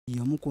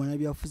Y'omu ku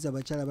bannabyabufuzi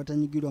abakyala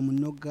batanyigirwa mu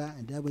nnoga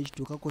ddala bwe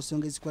kituuka ku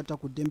nsonga ezikwata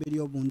ku ddembe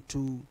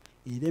ly'obuntu.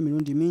 Era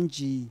emirundi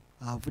mingi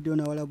avuddeyo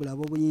n'awalabula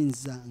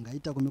ab'obuyinza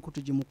ng'ayita ku mikutu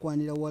gye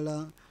mukwanira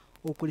wala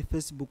okuli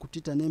Facebook,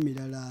 Twitter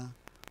n'emirala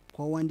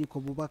kw'awandiika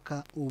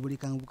obubaka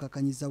obuleka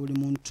bukakanyiza buli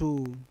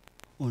muntu.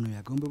 Ono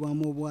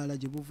yagombebwamu obwala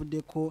gye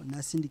buvuddeko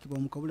n'asindikibwa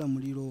mu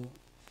kabulamuliro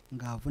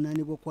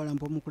ng'avunaanibwa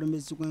okwalampa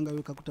omukulembeze gw'eggwanga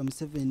Yoweri Kaguta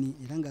Museveni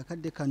era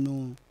ng'akadde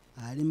kano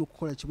ali mu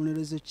kukola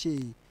kibonerezo kye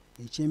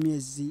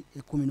eky'emyezi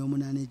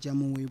 18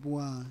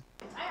 egyamuweebwa.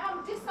 I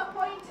am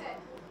disappointed.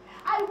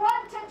 I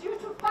wanted you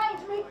to find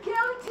me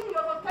guilty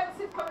of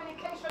offensive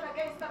communication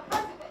against the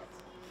president.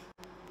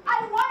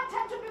 I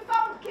wanted to be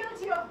found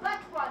guilty of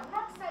that one,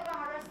 not cyber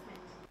harassment.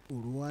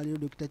 Olwaleero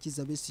Dr.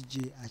 Kizza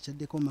Besigye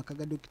akyaddeko mu maka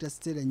ga Dr.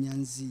 Stella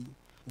Nyanzi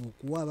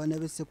okuwa abaana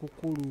b'e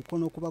Ssekukulu ko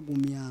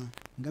n'okubagumya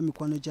nga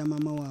mikwano gya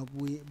maama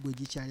waabwe bwe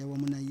gikyali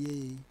awamu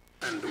naye.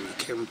 And we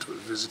came to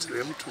visit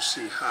them to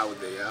see how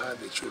they are,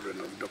 the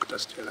children of Dr.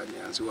 Stella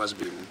Nyanzi, who has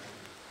been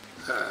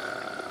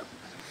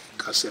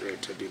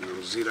incarcerated in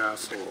Luzira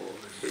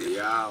for a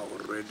year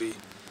already,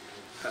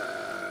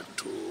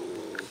 to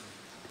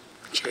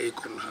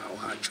check on how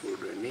her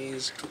children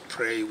is, to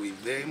pray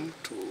with them,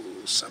 to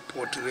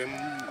support them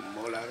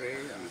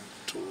morally, and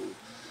to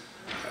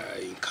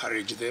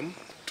encourage them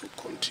to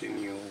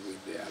continue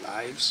with their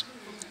lives,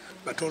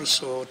 but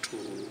also to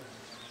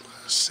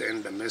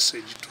send a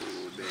message to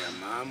their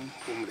mom,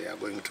 whom they are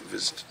going to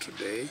visit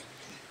today,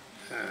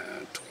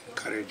 to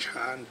encourage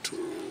her and to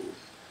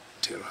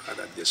tell her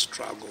that the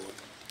struggle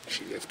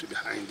she left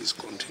behind is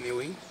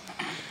continuing,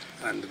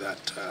 and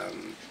that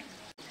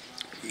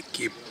we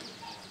keep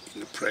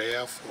in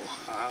prayer for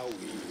her.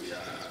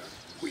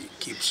 We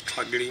keep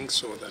struggling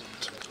so that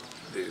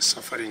the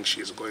suffering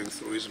she is going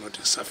through is not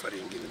a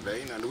suffering in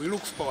vain, and we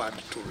look forward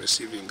to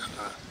receiving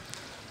her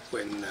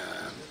when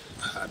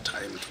her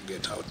time to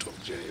get out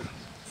of jail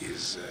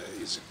is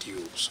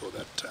due, so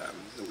that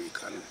we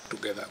can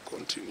together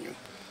continue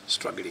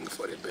struggling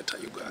for a better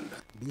Uganda.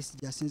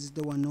 Besigye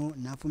asinzidde wano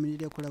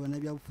n'avumirira okulaba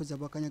bannabyabufuzi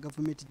abakanya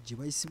gavumenti gye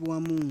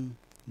bayisibwamu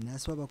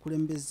n'asaba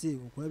abakulembeze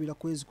okulabira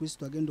ku Yesu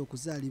Kristo agenda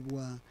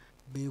okuzaalibwa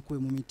beekwe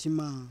mu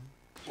mitima.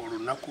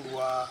 Olunaku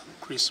lwa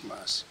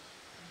Christmas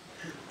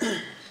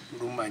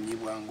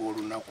lumanyibwa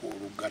ng'olunaku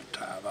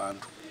olugatta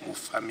abantu mu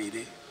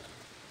famire,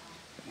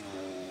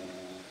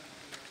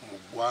 mu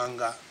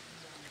ggwanga,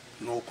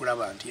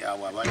 n'okulaba nti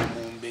abo abali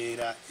mu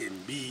mbeera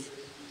embi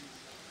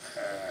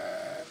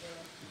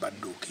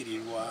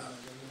badduukirirwa,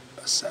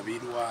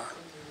 basabirwa,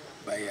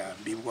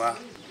 bayambibwa,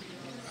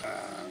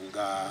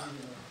 nga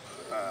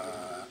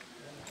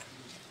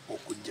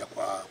okujja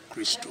kwa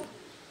Kristo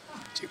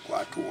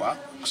kyekwatuwa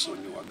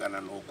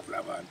okusonyiwagana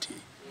n'okulaba nti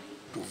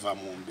tuva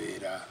mu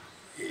mbeera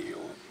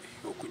eyo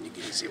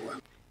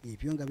y'okunyigirizibwa.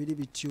 Ebyo nga biri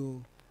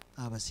bityo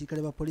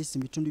abasirikale ba poliisi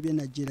mu bitundu by'e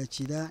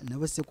Najjeerakira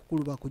nabo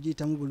Ssekukulu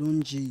bakugiyitamu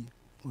bulungi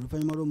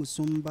oluvannyuma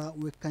lw'omusumba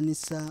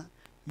w'ekkanisa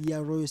ya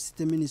Royal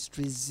City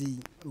Ministries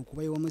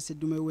okubayiwamu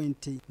esseddume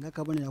w'ente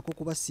ng'akabonerako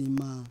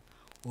kubasiima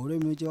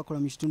olw'emirimu gye bakola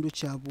mu kitundu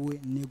kyabwe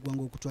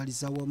n'eggwanga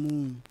okutwaliza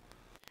wamu.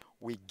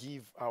 We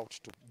give out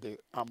to the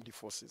armed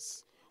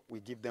forces. We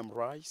give them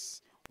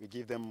rice, we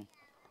give them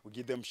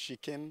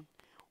chicken,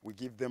 we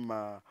give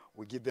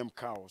them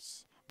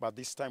cows. But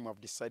this time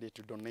I've decided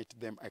to donate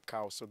them a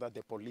cow so that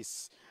the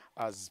police,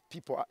 as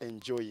people are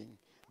enjoying,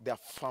 their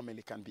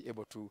family can be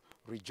able to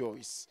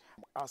rejoice.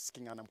 I'm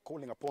asking and I'm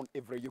calling upon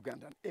every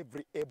Ugandan,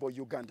 every able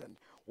Ugandan,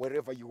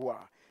 wherever you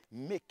are,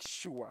 make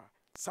sure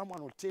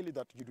someone will tell you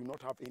that you do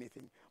not have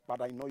anything,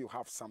 but I know you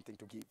have something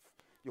to give.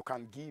 You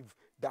can give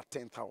that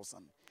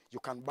 10,000. You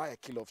can buy a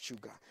kilo of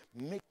sugar.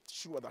 Make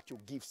sure that you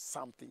give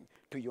something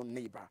to your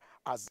neighbor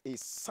as a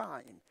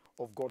sign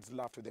of God's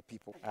love to the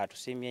people.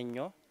 Tusiimye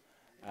nnyo,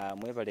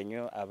 mwebale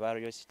nnyo aba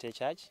Royal City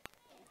Church,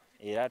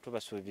 era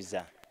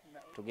tubasuubiza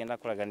tugenda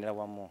kulaganira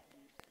wamu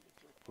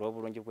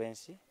olw'obulungi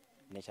bw'ensi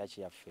ne church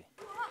yaffe.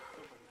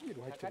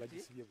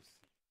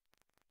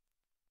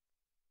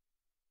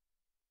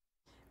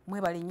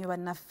 Mwebale nnyo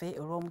bannaffe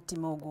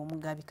olw'omutima ogwo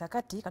omugabi.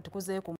 Kakati katukuzeeyo